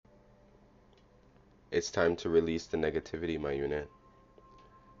It's time to release the negativity, my unit.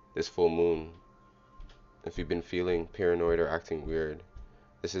 This full moon, if you've been feeling paranoid or acting weird,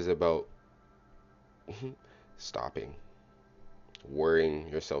 this is about stopping, worrying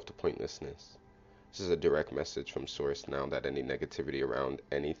yourself to pointlessness. This is a direct message from Source now that any negativity around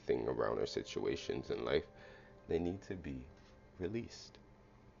anything around our situations in life, they need to be released.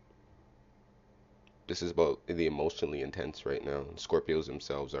 This is about the emotionally intense right now. Scorpios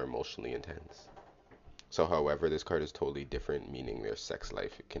themselves are emotionally intense. So, however, this card is totally different, meaning their sex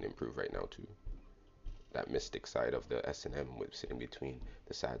life can improve right now too. That mystic side of the S&M which in between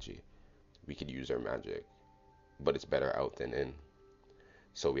the Saggy. We could use our magic, but it's better out than in.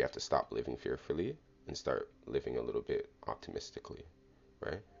 So we have to stop living fearfully and start living a little bit optimistically,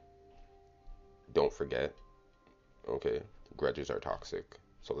 right? Don't forget, okay, grudges are toxic,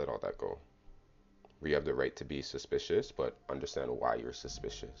 so let all that go. We have the right to be suspicious, but understand why you're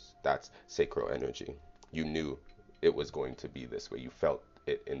suspicious. That's sacral energy. You knew it was going to be this way. You felt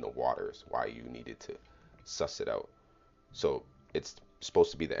it in the waters, why you needed to suss it out. So it's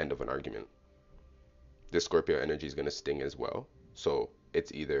supposed to be the end of an argument. This Scorpio energy is going to sting as well. So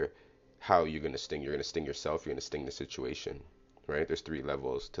it's either how you're going to sting. You're going to sting yourself. You're going to sting the situation, right? There's 3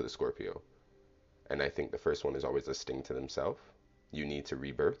 levels to the Scorpio. And I think the first one is always a sting to themselves. You need to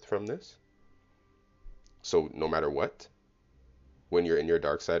rebirth from this. So no matter what, when you're in your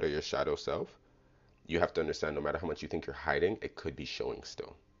dark side or your shadow self, you have to understand no matter how much you think you're hiding, it could be showing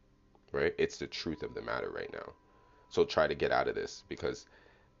still, right? It's the truth of the matter right now. So try to get out of this, because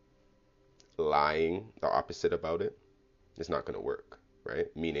lying the opposite about it is not going to work,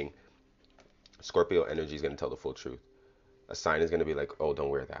 right? Meaning Scorpio energy is going to tell the full truth. A sign is going to be like, oh, don't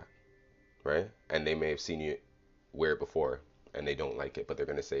wear that, right? And they may have seen you wear it before and they don't like it, but they're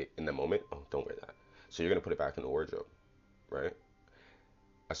going to say in the moment, oh, don't wear that. So you're going to put it back in the wardrobe, right?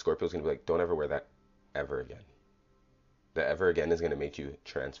 A Scorpio is going to be like, don't ever wear that ever again. The ever again is going to make you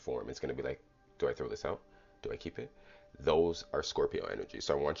transform. It's going to be like, do I throw this out? Do I keep it? Those are Scorpio energy.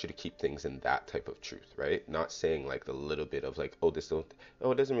 So I want you to keep things in that type of truth, right? Not saying like the little bit of like, oh, this don't,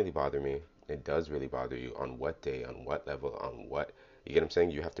 oh, it doesn't really bother me. It does really bother you. On what day, on what level, on what, you get what I'm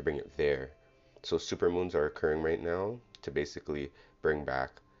saying? You have to bring it there. So super moons are occurring right now to basically bring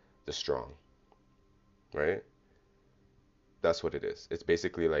back the strong, right? That's what it is. It's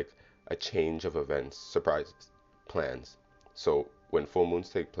basically like a change of events, surprises, plans. So when full moons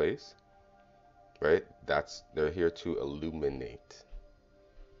take place, right, they're here to illuminate.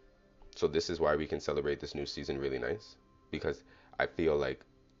 So this is why we can celebrate this new season really nice, because I feel like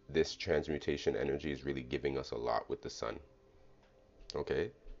this transmutation energy is really giving us a lot with the sun.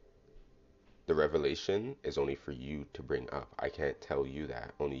 Okay? The revelation is only for you to bring up. I can't tell you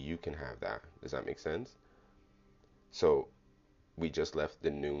that. Only you can have that. Does that make sense? So we just left the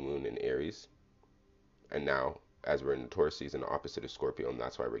new moon in Aries, and now as we're in the Taurus season, the opposite of Scorpio, and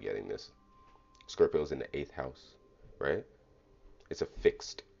that's why we're getting this. Scorpio is in the 8th house, right? It's a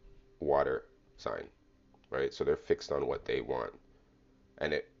fixed water sign, right? So they're fixed on what they want.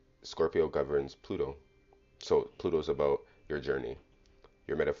 And Scorpio governs Pluto. So Pluto's about your journey,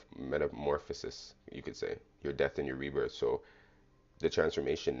 your metamorphosis, you could say, your death and your rebirth. So the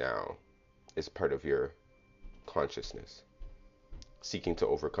transformation now is part of your consciousness, seeking to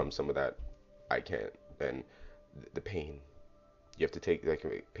overcome some of that I can't and the pain. You have to take, like,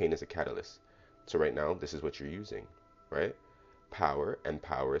 pain as a catalyst. So right now, this is what you're using, right? Power and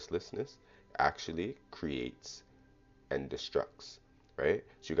powerlessness actually creates and destructs, right?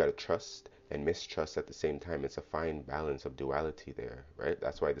 So you got to trust and mistrust at the same time. It's a fine balance of duality there, right?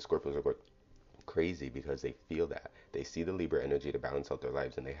 That's why the Scorpios are going crazy, because they feel that. They see the Libra energy to balance out their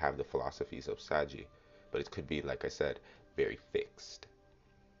lives, and they have the philosophies of Saggy. But it could be, like I said, very fixed.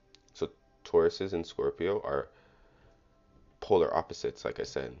 So Tauruses and Scorpio are polar opposites, like I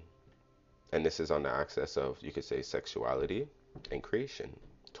said. And this is on the axis of, you could say, sexuality and creation.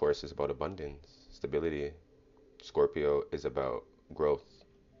 Taurus is about abundance, stability. Scorpio is about growth,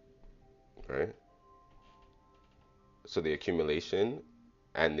 right? So the accumulation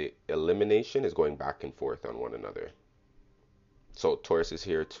and the elimination is going back and forth on one another. So Taurus is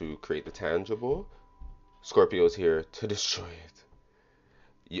here to create the tangible. Scorpio is here to destroy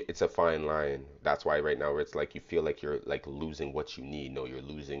it. It's a fine line. That's why right now it's like you feel like you're like losing what you need. No, you're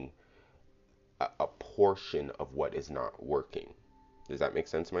losing a portion of what is not working. Does that make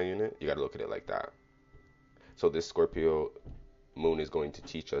sense, my unit? You got to look at it like that. So this Scorpio moon is going to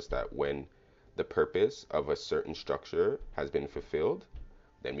teach us that when the purpose of a certain structure has been fulfilled,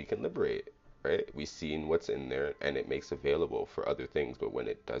 then we can liberate, right? We've seen what's in there and it makes available for other things. But when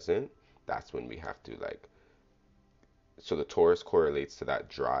it doesn't, that's when we have to like So the Taurus correlates to that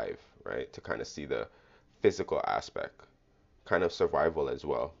drive, right? To kind of see the physical aspect, kind of survival as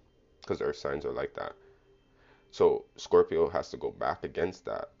well, because earth signs are like that. So Scorpio has to go back against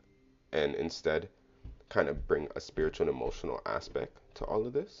that and instead kind of bring a spiritual and emotional aspect to all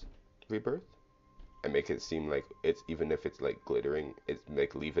of this rebirth and make it seem like it's, even if it's like glittering, it's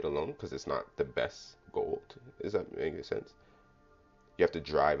like leave it alone because it's not the best gold. Does that make sense? You have to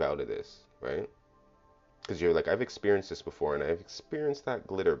drive out of this, right? Because you're like, I've experienced this before, and I've experienced that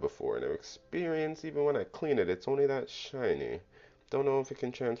glitter before, and I've experienced even when I clean it, it's only that shiny. Don't know if it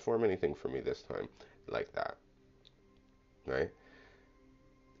can transform anything for me this time. Like that, right?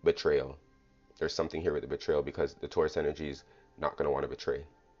 Betrayal. There's something here with the betrayal because the Taurus energy is not going to want to betray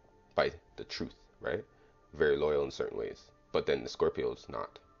by the truth, right? Very loyal in certain ways. But then the Scorpio is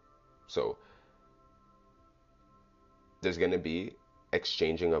not. So there's going to be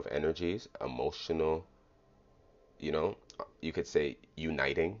exchanging of energies, emotional, you know, you could say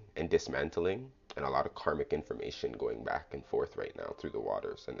uniting and dismantling, and a lot of karmic information going back and forth right now through the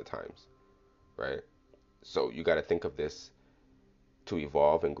waters and the times, right? So you got to think of this to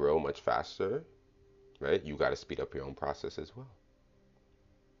evolve and grow much faster, right? You got to speed up your own process as well.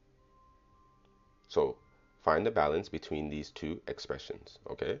 So find the balance between these two expressions,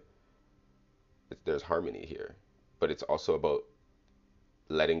 okay? There's harmony here, but it's also about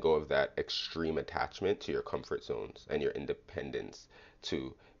letting go of that extreme attachment to your comfort zones and your independence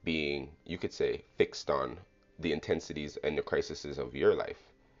to being, you could say, fixed on the intensities and the crises of your life.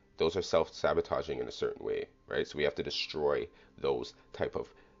 Those are self-sabotaging in a certain way, right? So we have to destroy those type of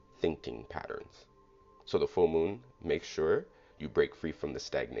thinking patterns. So the full moon, make sure you break free from the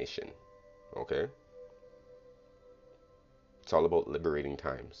stagnation, okay? It's all about liberating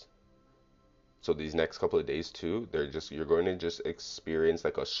times. So these next couple of days too, you're going to just experience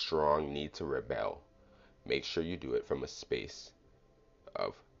like a strong need to rebel. Make sure you do it from a space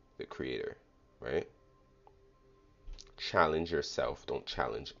of the creator, right? Challenge yourself, don't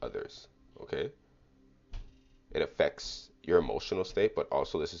challenge others, okay? It affects your emotional state, but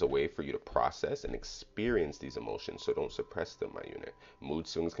also this is a way for you to process and experience these emotions, so don't suppress them, my unit. Mood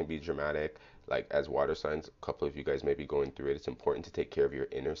swings can be dramatic. Like as water signs, a couple of you guys may be going through it. It's important to take care of your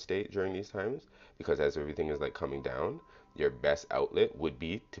inner state during these times, because as everything is like coming down, your best outlet would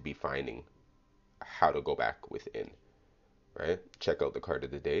be to be finding how to go back within, right? Check out the card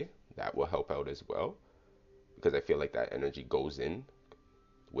of the day. That will help out as well, because I feel like that energy goes in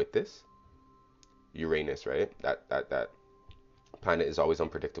with this. Uranus, right? That planet is always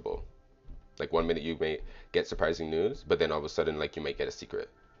unpredictable. Like one minute you may get surprising news, but then all of a sudden like you might get a secret.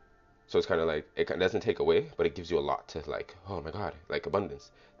 So it's kind of like it doesn't take away, but it gives you a lot to like, oh my God, like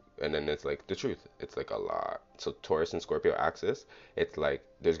abundance. And then it's like the truth. It's like a lot. So Taurus and Scorpio axis, it's like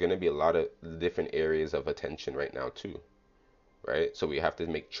there's going to be a lot of different areas of attention right now too, right? So we have to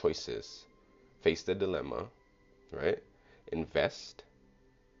make choices, face the dilemma, right? Invest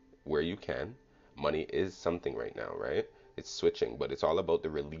where you can. Money is something right now, right? It's switching, but it's all about the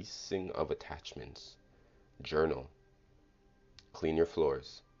releasing of attachments. Journal. Clean your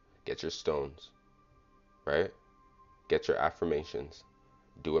floors. Get your stones, right? Get your affirmations.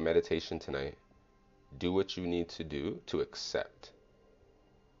 Do a meditation tonight. Do what you need to do to accept,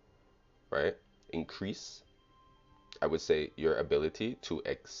 right? Increase, I would say, your ability to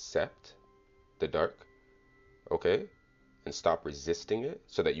accept the dark, okay? And stop resisting it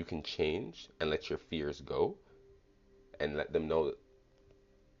so that you can change and let your fears go and let them know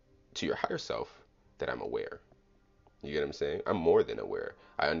to your higher self that I'm aware. You get what I'm saying? I'm more than aware.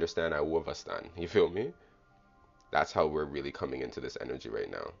 I understand, I overstand. You feel me? That's how we're really coming into this energy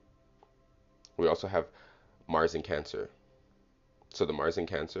right now. We also have Mars in Cancer. So the Mars in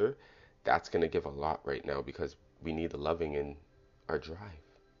Cancer, that's going to give a lot right now because we need the loving in our drive.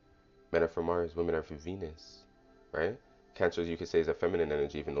 Men are for Mars, women are for Venus, right? Cancer, you could say, is a feminine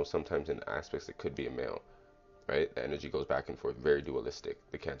energy, even though sometimes in aspects it could be a male, right? The energy goes back and forth, very dualistic,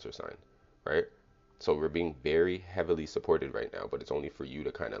 the Cancer sign, right? So we're being very heavily supported right now, but it's only for you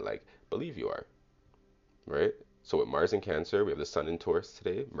to kind of like believe you are, right? So with Mars in Cancer, we have the Sun in Taurus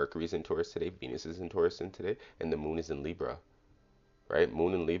today, Mercury's in Taurus today, Venus is in Taurus today, and the Moon is in Libra, right?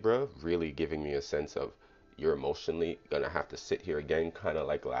 Moon in Libra really giving me a sense of you're emotionally gonna have to sit here again, kind of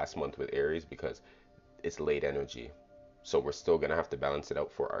like last month with Aries, because it's late energy. So we're still gonna have to balance it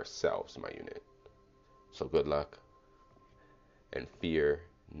out for ourselves, my unit. So good luck and fear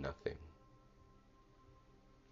nothing.